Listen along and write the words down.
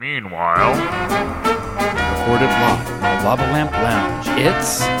Meanwhile, recorded live from the Lava Lamp Lounge,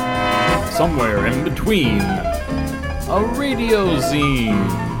 it's Somewhere in Between, a radio zine.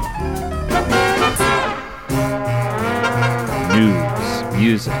 News,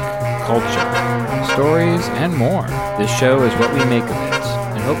 music, culture, stories, and more. This show is what we make of it,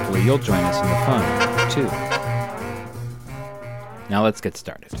 and hopefully you'll join us in the fun, too. Now let's get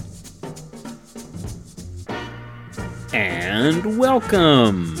started. And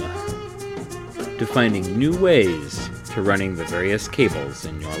welcome to finding new ways to running the various cables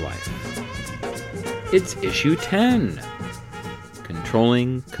in your life. It's issue 10,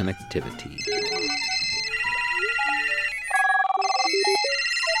 Controlling Connectivity.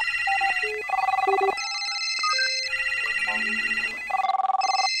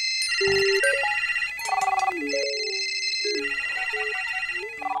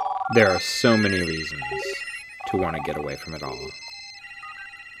 There are so many reasons to want to get away from it all.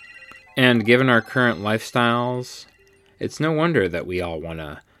 And given our current lifestyles, it's no wonder that we all want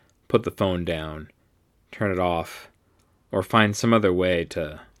to put the phone down, turn it off, or find some other way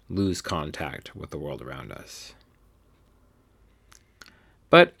to lose contact with the world around us.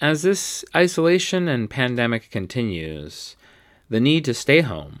 But as this isolation and pandemic continues, the need to stay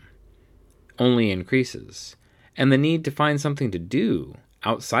home only increases, and the need to find something to do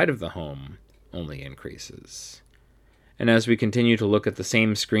outside of the home only increases. And as we continue to look at the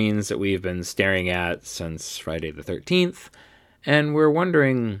same screens that we've been staring at since Friday the 13th, and we're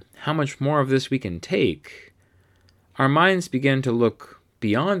wondering how much more of this we can take, our minds begin to look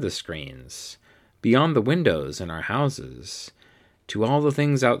beyond the screens, beyond the windows in our houses, to all the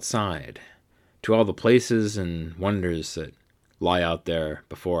things outside, to all the places and wonders that lie out there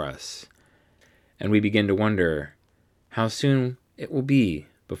before us. And we begin to wonder how soon it will be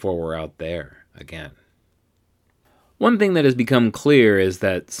before we're out there again. One thing that has become clear is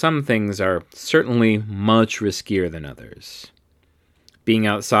that some things are certainly much riskier than others. Being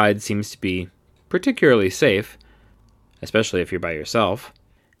outside seems to be particularly safe, especially if you're by yourself,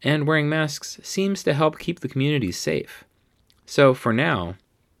 and wearing masks seems to help keep the community safe. So for now,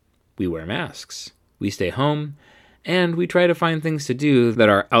 we wear masks, we stay home, and we try to find things to do that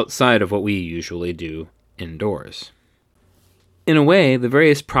are outside of what we usually do indoors. In a way, the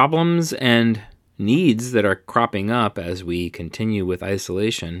various problems and needs that are cropping up as we continue with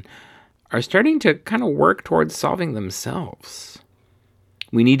isolation are starting to kind of work towards solving themselves.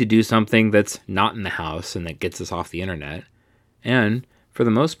 We need to do something that's not in the house and that gets us off the internet. And for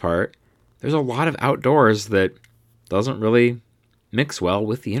the most part, there's a lot of outdoors that doesn't really mix well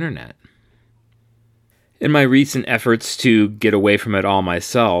with the internet. In my recent efforts to get away from it all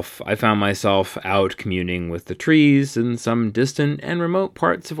myself, I found myself out communing with the trees in some distant and remote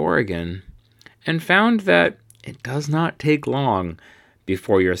parts of Oregon, and found that it does not take long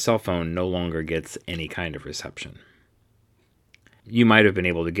before your cell phone no longer gets any kind of reception. You might have been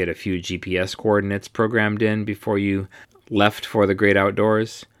able to get a few GPS coordinates programmed in before you left for the great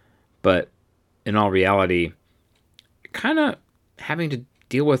outdoors, but in all reality, kind of having to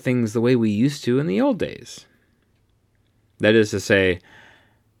deal with things the way we used to in the old days. That is to say,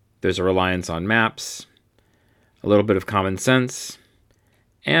 there's a reliance on maps, a little bit of common sense,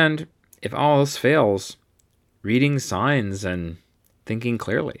 and if all else fails, reading signs and thinking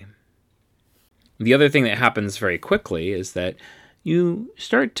clearly. The other thing that happens very quickly is that you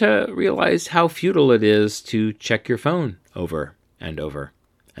start to realize how futile it is to check your phone over and over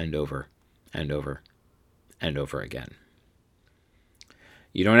and over and over and over again.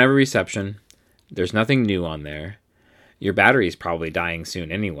 You don't have a reception. There's nothing new on there. Your battery's probably dying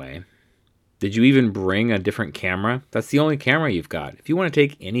soon anyway. Did you even bring a different camera? That's the only camera you've got. If you want to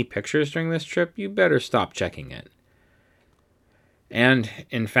take any pictures during this trip, you better stop checking it. And,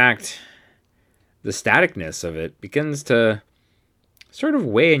 in fact, the staticness of it begins to sort of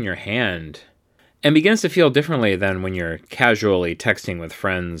weigh in your hand and begins to feel differently than when you're casually texting with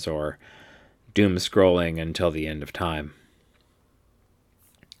friends or doom scrolling until the end of time.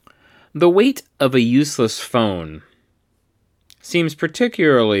 The weight of a useless phone seems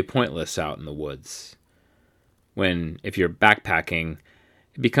particularly pointless out in the woods, when, if you're backpacking,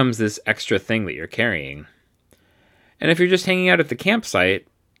 it becomes this extra thing that you're carrying. And if you're just hanging out at the campsite,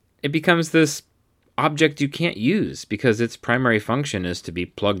 it becomes this object you can't use because its primary function is to be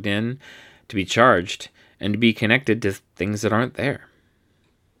plugged in, to be charged, and to be connected to things that aren't there.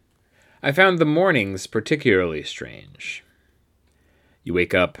 I found the mornings particularly strange. You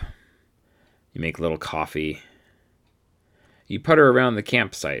wake up, you make a little coffee, you putter around the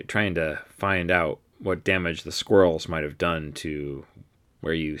campsite trying to find out what damage the squirrels might have done to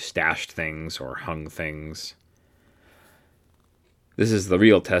where you stashed things or hung things. This is the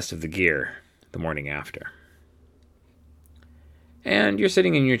real test of the gear the morning after. And you're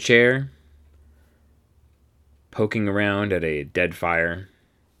sitting in your chair, poking around at a dead fire,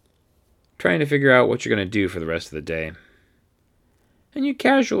 trying to figure out what you're going to do for the rest of the day. And you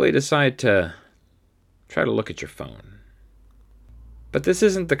casually decide to try to look at your phone. But this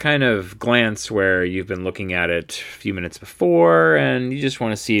isn't the kind of glance where you've been looking at it a few minutes before and you just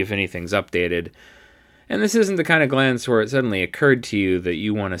want to see if anything's updated. And this isn't the kind of glance where it suddenly occurred to you that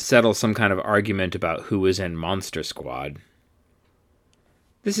you want to settle some kind of argument about who was in Monster Squad.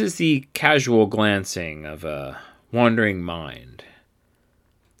 This is the casual glancing of a wandering mind.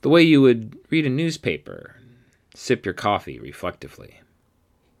 The way you would read a newspaper, sip your coffee reflectively.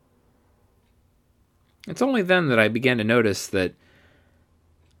 It's only then that I began to notice that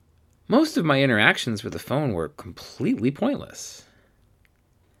most of my interactions with the phone were completely pointless.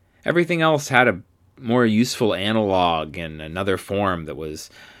 Everything else had a more useful analog in another form that was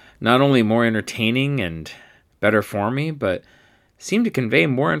not only more entertaining and better for me, but seemed to convey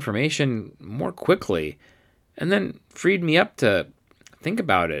more information more quickly, and then freed me up to think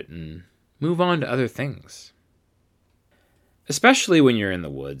about it and move on to other things. Especially when you're in the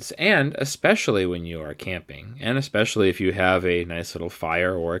woods, and especially when you are camping, and especially if you have a nice little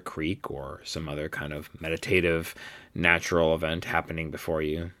fire or a creek or some other kind of meditative natural event happening before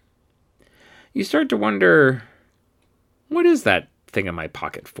you. You start to wonder, what is that thing in my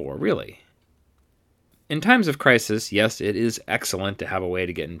pocket for, really? In times of crisis, yes, it is excellent to have a way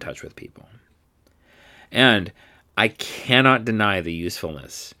to get in touch with people. And I cannot deny the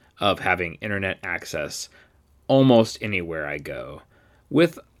usefulness of having internet access almost anywhere I go,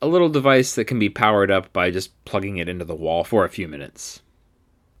 with a little device that can be powered up by just plugging it into the wall for a few minutes.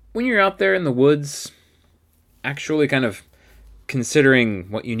 When you're out there in the woods, actually kind of considering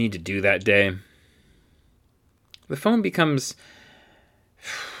what you need to do that day, the phone becomes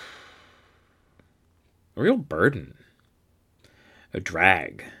a real burden, a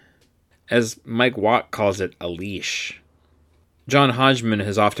drag. As Mike Watt calls it, a leash. John Hodgman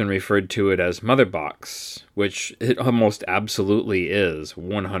has often referred to it as mother box, which it almost absolutely is,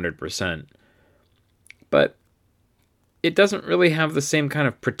 100%. But it doesn't really have the same kind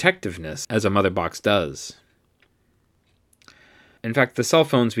of protectiveness as a mother box does. In fact, the cell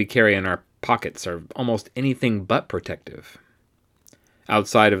phones we carry in our pockets are almost anything but protective.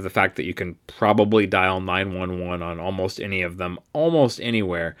 Outside of the fact that you can probably dial 911 on almost any of them, almost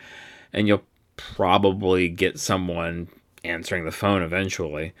anywhere, and you'll probably get someone answering the phone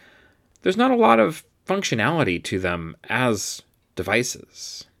eventually. There's not a lot of functionality to them as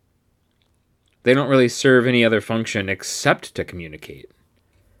devices. They don't really serve any other function except to communicate.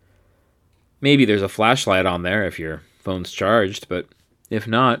 Maybe there's a flashlight on there if your phone's charged, but if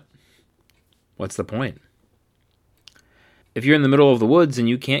not, what's the point? If you're in the middle of the woods and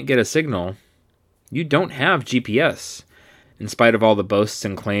you can't get a signal, you don't have GPS, in spite of all the boasts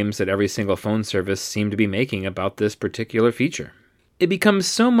and claims that every single phone service seem to be making about this particular feature. It becomes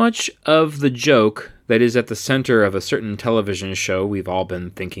so much of the joke that is at the center of a certain television show we've all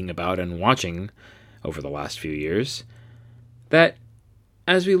been thinking about and watching over the last few years, that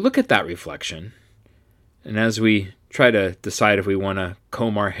as we look at that reflection, and as we try to decide if we want to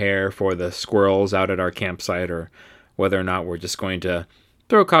comb our hair for the squirrels out at our campsite, or whether or not we're just going to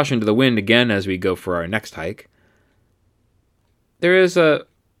throw caution to the wind again as we go for our next hike, there is a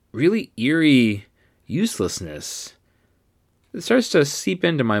really eerie uselessness that starts to seep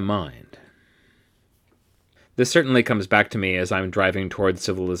into my mind. This certainly comes back to me as I'm driving towards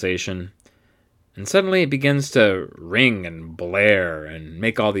civilization, and suddenly it begins to ring and blare and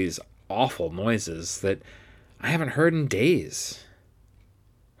make all these awful noises that I haven't heard in days.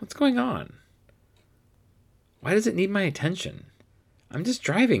 What's going on? Why does it need my attention? I'm just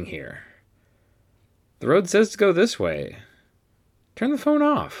driving here. The road says to go this way. Turn the phone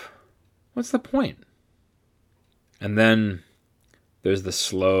off. What's the point? And then there's the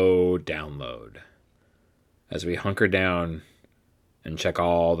slow download as we hunker down and check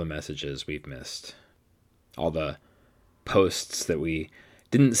all the messages we've missed. All the posts that we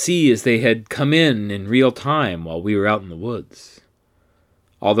didn't see as they had come in real time while we were out in the woods.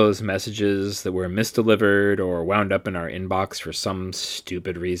 All those messages that were misdelivered or wound up in our inbox for some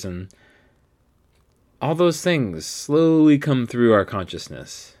stupid reason. All those things slowly come through our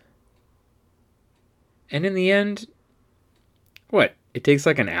consciousness. And in the end, what? It takes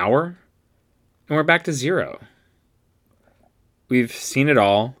like an hour? And we're back to zero. We've seen it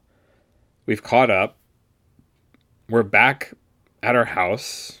all. We've caught up. We're back at our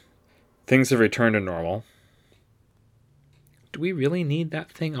house. Things have returned to normal. Do we really need that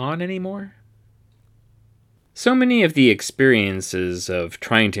thing on anymore? So many of the experiences of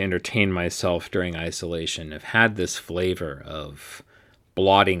trying to entertain myself during isolation have had this flavor of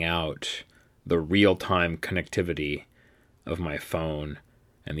blotting out the real-time connectivity of my phone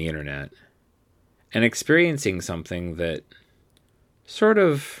and the internet and experiencing something that sort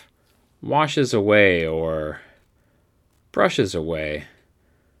of washes away or brushes away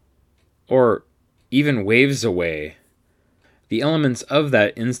or even waves away the elements of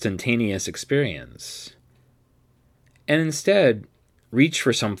that instantaneous experience, and instead reach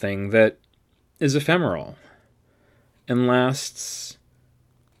for something that is ephemeral and lasts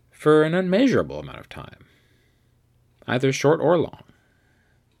for an unmeasurable amount of time, either short or long.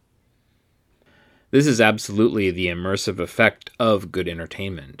 This is absolutely the immersive effect of good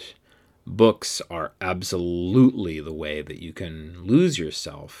entertainment. Books are absolutely the way that you can lose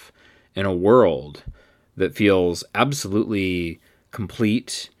yourself in a world that feels absolutely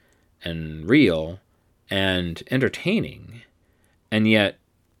complete and real and entertaining, and yet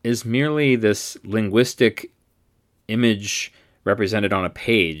is merely this linguistic image represented on a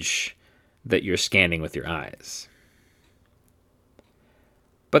page that you're scanning with your eyes.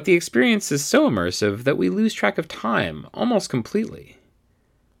 But the experience is so immersive that we lose track of time almost completely.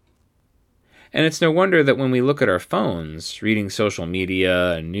 And it's no wonder that when we look at our phones, reading social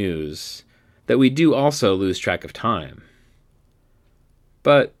media and news, that we do also lose track of time.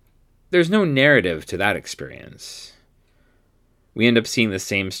 But there's no narrative to that experience. We end up seeing the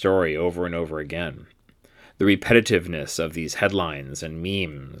same story over and over again. The repetitiveness of these headlines and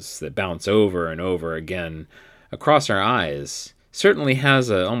memes that bounce over and over again across our eyes certainly has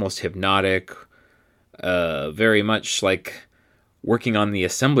a almost hypnotic, very much like working on the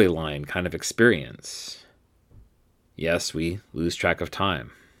assembly line kind of experience. Yes, we lose track of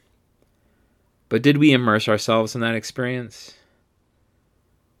time. But did we immerse ourselves in that experience?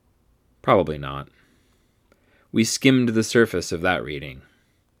 Probably not. We skimmed the surface of that reading,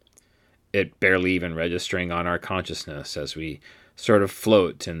 it barely even registering on our consciousness as we sort of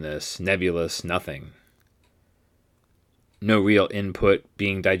float in this nebulous nothing. No real input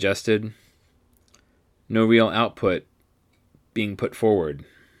being digested, no real output being put forward.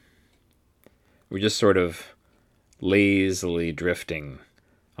 We're just sort of lazily drifting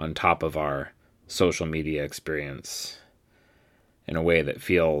on top of our social media experience in a way that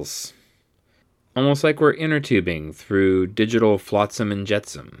feels almost like we're inner tubing through digital flotsam and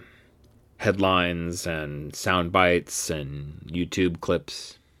jetsam, headlines and sound bites and YouTube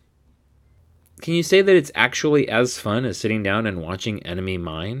clips. Can you say that it's actually as fun as sitting down and watching Enemy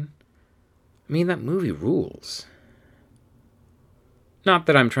Mine? I mean, that movie rules. Not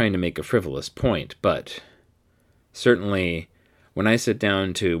that I'm trying to make a frivolous point, but certainly when I sit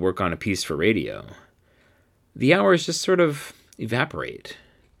down to work on a piece for radio, the hours just sort of evaporate.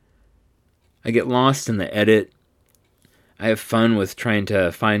 I get lost in the edit. I have fun with trying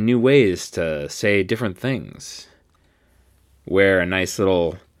to find new ways to say different things, where a nice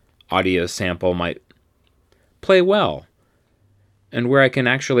little audio sample might play well, and where I can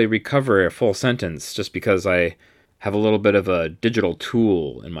actually recover a full sentence just because I have a little bit of a digital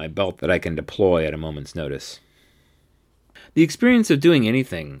tool in my belt that I can deploy at a moment's notice. The experience of doing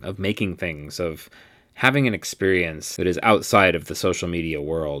anything, of making things, of having an experience that is outside of the social media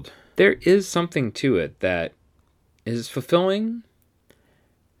world, there is something to it that is fulfilling,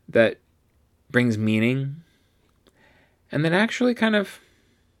 that brings meaning, and that actually kind of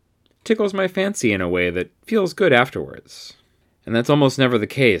tickles my fancy in a way that feels good afterwards. And that's almost never the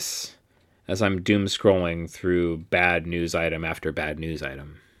case as I'm doom scrolling through bad news item after bad news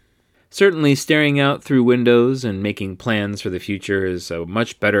item. Certainly, staring out through windows and making plans for the future is a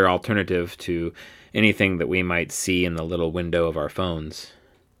much better alternative to anything that we might see in the little window of our phones.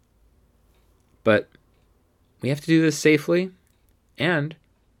 But we have to do this safely, and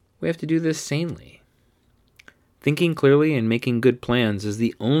we have to do this sanely. Thinking clearly and making good plans is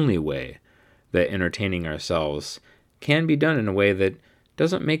the only way that entertaining ourselves can be done in a way that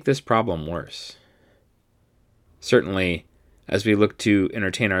doesn't make this problem worse. Certainly, as we look to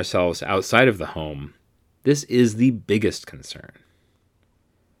entertain ourselves outside of the home, this is the biggest concern.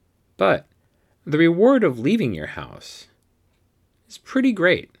 But the reward of leaving your house is pretty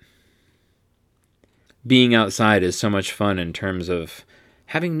great. Being outside is so much fun in terms of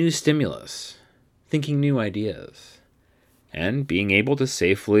having new stimulus, thinking new ideas, and being able to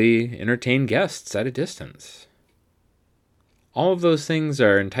safely entertain guests at a distance. All of those things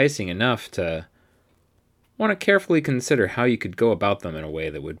are enticing enough to want to carefully consider how you could go about them in a way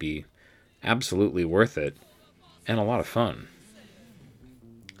that would be absolutely worth it and a lot of fun.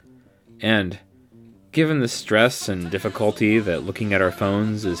 And given the stress and difficulty that looking at our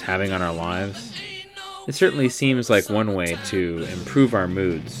phones is having on our lives, It certainly seems like one way to improve our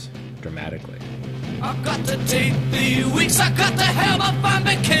moods dramatically. I've got to take the weeks, I got to have a fun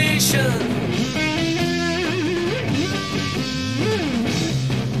vacation.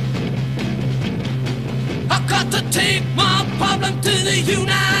 I've got to take my problem to the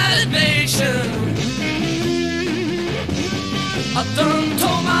United Nations. I done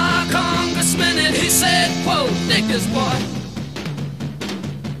told my congressman and he said, quote, niggas, boy.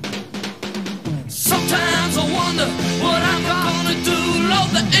 Sometimes I wonder what I'm gonna do, Lord,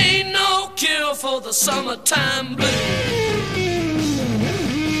 there ain't no cure for the summertime blues.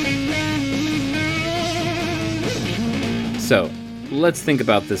 So, let's think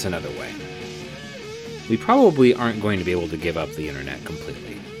about this another way. We probably aren't going to be able to give up the internet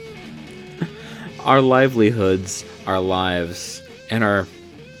completely. Our livelihoods, our lives, and our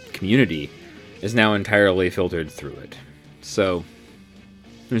community is now entirely filtered through it. So,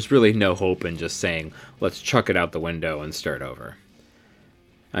 there's really no hope in just saying, let's chuck it out the window and start over.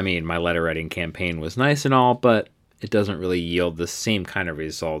 I mean, my letter writing campaign was nice and all, but it doesn't really yield the same kind of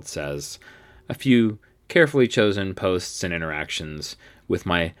results as a few carefully chosen posts and interactions with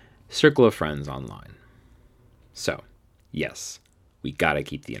my circle of friends online. So, yes, we gotta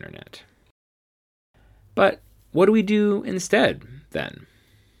keep the internet. But what do we do instead, then?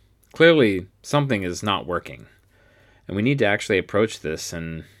 Clearly, something is not working. And we need to actually approach this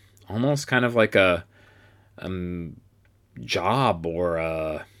in almost kind of like a job or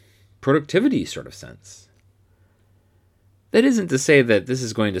a productivity sort of sense. That isn't to say that this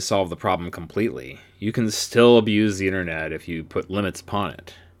is going to solve the problem completely. You can still abuse the internet if you put limits upon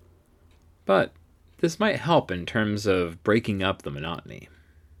it. But this might help in terms of breaking up the monotony.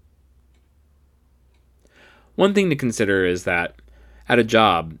 One thing to consider is that at a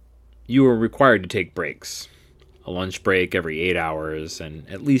job, you are required to take breaks. A lunch break every 8 hours, and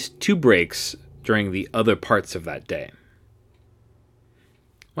at least 2 breaks during the other parts of that day.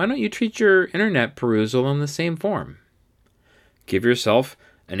 Why don't you treat your internet perusal in the same form? Give yourself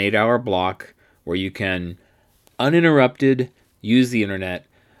an 8-hour block where you can, uninterrupted, use the internet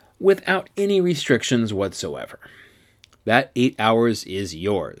without any restrictions whatsoever. That 8 hours is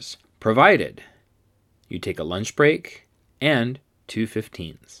yours, provided you take a lunch break and 2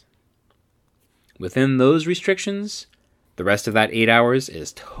 15s. Within those restrictions, the rest of that 8 hours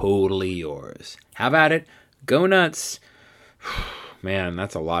is totally yours. Have at it. Go nuts. Man,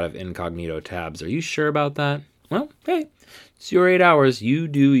 that's a lot of incognito tabs. Are you sure about that? Well, hey, it's your 8 hours. You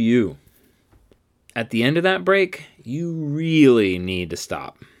do you. At the end of that break, you really need to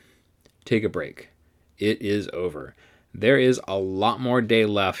stop. Take a break. It is over. There is a lot more day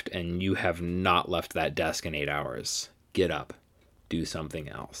left, and you have not left that desk in 8 hours. Get up. Do something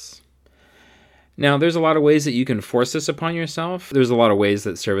else. Now, there's a lot of ways that you can force this upon yourself. There's a lot of ways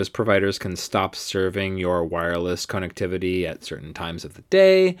that service providers can stop serving your wireless connectivity at certain times of the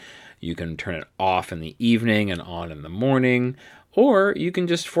day. You can turn it off in the evening and on in the morning. Or you can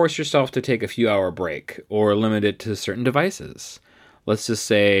just force yourself to take a few-hour break or limit it to certain devices. Let's just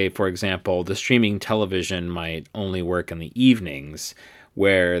say, for example, the streaming television might only work in the evenings,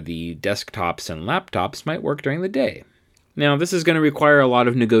 where the desktops and laptops might work during the day. Now, this is going to require a lot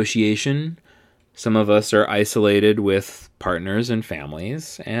of negotiation. Some of us are isolated with partners and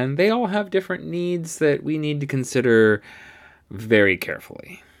families, and they all have different needs that we need to consider very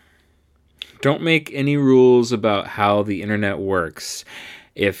carefully. Don't make any rules about how the internet works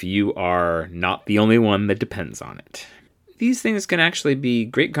if you are not the only one that depends on it. These things can actually be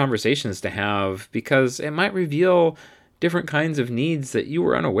great conversations to have because it might reveal different kinds of needs that you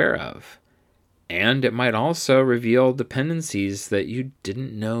were unaware of. And it might also reveal dependencies that you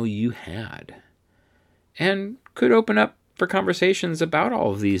didn't know you had. And could open up for conversations about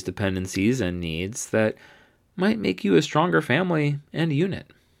all of these dependencies and needs that might make you a stronger family and unit.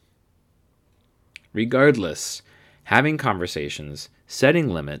 Regardless, having conversations, setting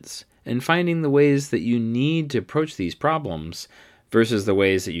limits, and finding the ways that you need to approach these problems versus the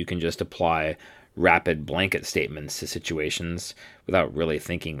ways that you can just apply rapid blanket statements to situations without really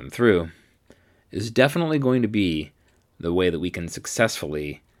thinking them through is definitely going to be the way that we can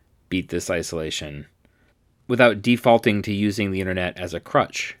successfully beat this isolation without defaulting to using the internet as a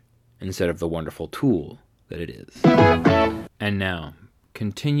crutch instead of the wonderful tool that it is. And now,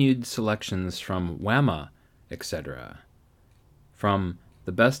 continued selections from Whamma, etc. From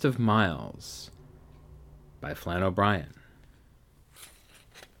The Best of Miles by Flann O'Brien.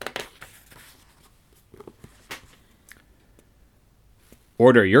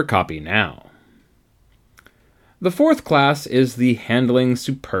 Order your copy now. The fourth class is the Handling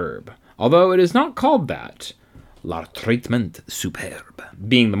Superb, although it is not called that, La Traitement Superbe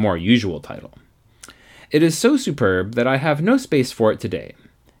being the more usual title. It is so superb that I have no space for it today.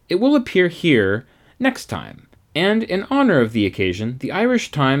 It will appear here next time, and in honor of the occasion, the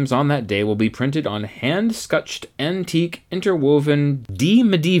Irish Times on that day will be printed on hand-scutched, antique, interwoven,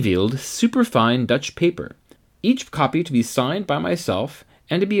 de-medievaled, superfine Dutch paper, each copy to be signed by myself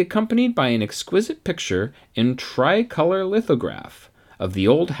and to be accompanied by an exquisite picture in tricolor lithograph of the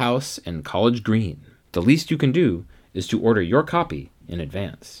old house in College Green. The least you can do is to order your copy in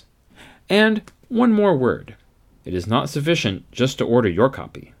advance. And one more word. It is not sufficient just to order your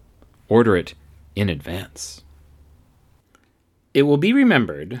copy. Order it in advance. It will be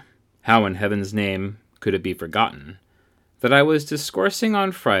remembered, how in heaven's name could it be forgotten, that I was discoursing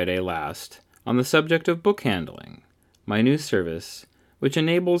on Friday last on the subject of book handling, my new service, which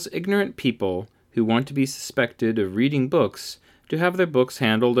enables ignorant people who want to be suspected of reading books to have their books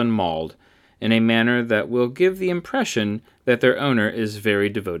handled and mauled in a manner that will give the impression that their owner is very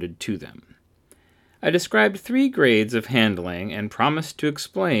devoted to them. I described 3 grades of handling and promised to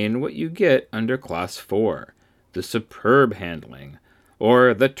explain what you get under Class 4, the superb handling,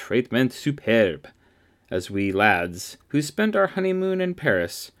 or the traitement superbe, as we lads who spent our honeymoon in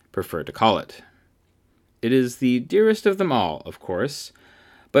Paris prefer to call it. It is the dearest of them all, of course,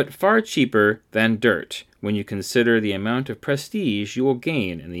 but far cheaper than dirt when you consider the amount of prestige you will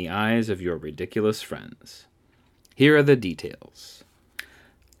gain in the eyes of your ridiculous friends. Here are the details.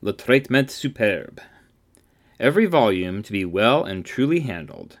 Le traitement superbe. Every volume to be well and truly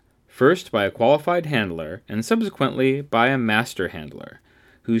handled, first by a qualified handler and subsequently by a master handler,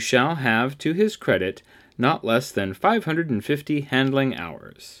 who shall have to his credit not less than 550 handling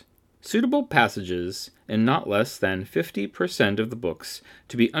hours. Suitable passages in not less than 50% of the books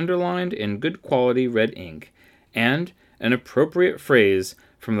to be underlined in good quality red ink, and an appropriate phrase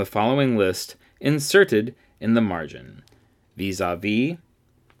from the following list inserted in the margin, vis-a-vis,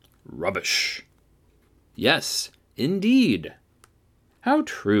 rubbish. Yes, indeed. How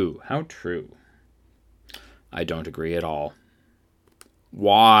true, how true. I don't agree at all.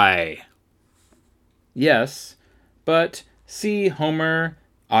 Why? Yes, but see Homer,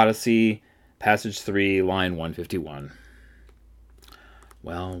 Odyssey, passage 3, line 151.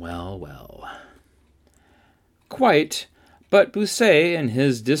 Well. Quite, but Bossuet in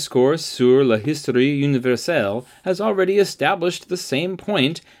his Discours sur la histoire universelle has already established the same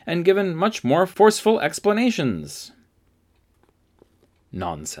point and given much more forceful explanations.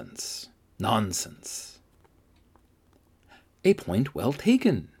 Nonsense. A point well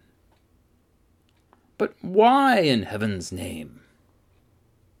taken. But why in heaven's name?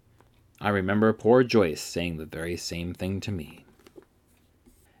 I remember poor Joyce saying the very same thing to me.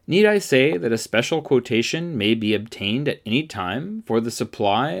 Need I say that a special quotation may be obtained at any time for the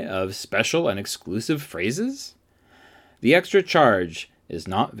supply of special and exclusive phrases? The extra charge is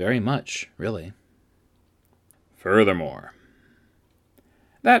not very much, really. Furthermore,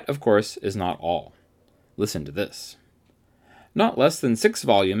 that, of course, is not all. Listen to this. Not less than 6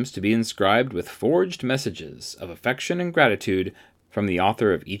 volumes to be inscribed with forged messages of affection and gratitude from the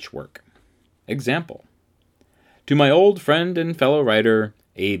author of each work. Example. To my old friend and fellow writer,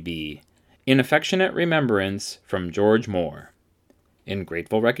 A.B., in affectionate remembrance from George Moore. In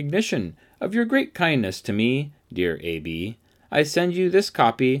grateful recognition of your great kindness to me, dear A.B., I send you this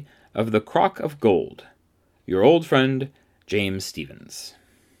copy of The Crock of Gold. Your old friend, James Stephens.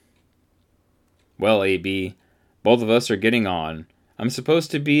 Well, A.B., both of us are getting on. I'm supposed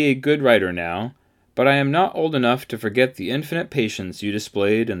to be a good writer now, but I am not old enough to forget the infinite patience you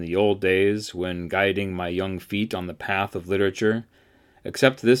displayed in the old days when guiding my young feet on the path of literature.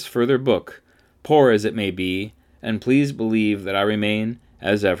 Accept this further book, poor as it may be, and please believe that I remain,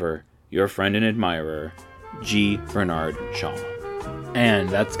 as ever, your friend and admirer, G. Bernard Shaw. And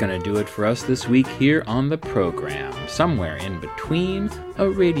that's going to do it for us this week here on the program, somewhere in between a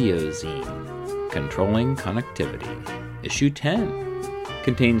radio zine. Controlling Connectivity, Issue 10,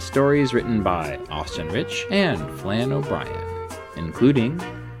 contains stories written by Austin Rich and Flann O'Brien, including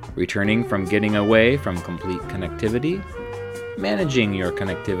Returning from Getting Away from Complete Connectivity, Managing Your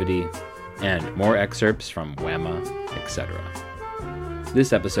Connectivity, and more excerpts from WAMA, etc.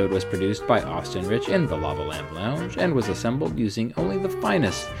 This episode was produced by Austin Rich in the Lava Lamp Lounge and was assembled using only the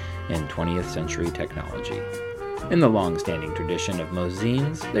finest in 20th century technology. In the long-standing tradition of most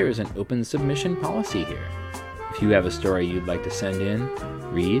zines, there is an open submission policy here. If you have a story you'd like to send in,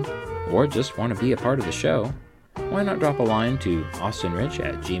 read, or just want to be a part of the show, why not drop a line to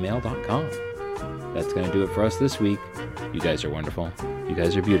austinrich@gmail.com. That's going to do it for us this week. You guys are wonderful. You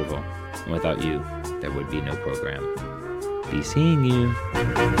guys are beautiful. And without you, there would be no program. Be seeing you.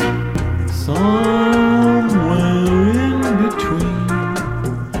 Somewhere in between